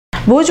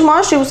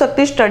ભુજમાં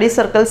Shivshakti study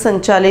circle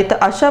સંચાલિત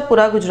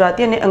આશાપુરા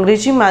ગુજરાતી અને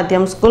અંગ્રેજી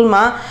માધ્યમ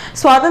સ્કૂલમાં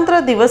સ્વાતંત્ર્ય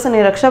દિવસ અને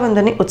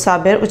રક્ષાબંધનની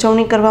ઉત્સાહભેર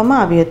ઉજવણી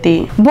કરવામાં આવી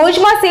હતી।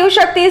 ભુજમાં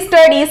શિવશક્તિ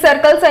સ્ટડી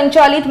સર્કલ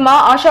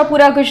સંચાલિતમાં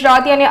આશાપુરા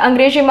ગુજરાતી અને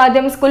અંગ્રેજી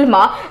માધ્યમ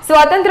સ્કૂલમાં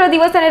સ્વાતંત્ર્ય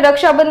દિવસ અને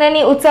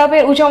રક્ષાબંધનની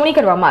ઉત્સાહભેર ઉજવણી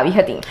કરવામાં આવી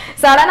હતી।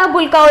 શાળાના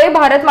ભૂલકાઓએ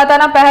ભારત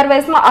માતાના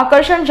પહેરવેશમાં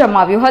આકર્ષણ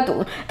જમાવ્યું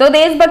હતું તો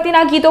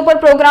દેશભક્તિના ગીતો પર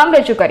પ્રોગ્રામ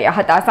રજૂ કર્યા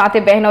હતા।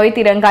 સાથે બહેનોએ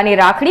તિરંગાની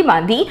રાખડી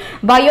બાંધી,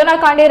 ભાઈઓના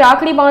કાંડે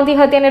રાખડી બાંધી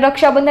હતી અને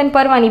રક્ષાબંધન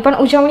પર્વની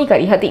ઉજવણી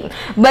કરી હતી।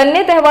 બંને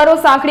તહેવારો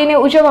સાંકળીને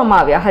ઉજવવામાં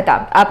આવ્યા હતા।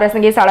 આ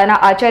પ્રસંગે શાળાના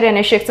આચાર્ય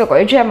અને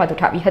શિક્ષકોએ જહેમત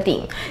ઉઠાવી હતી।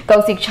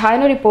 કૌશિક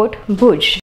છાયાનો રિપોર્ટ, ભુજ।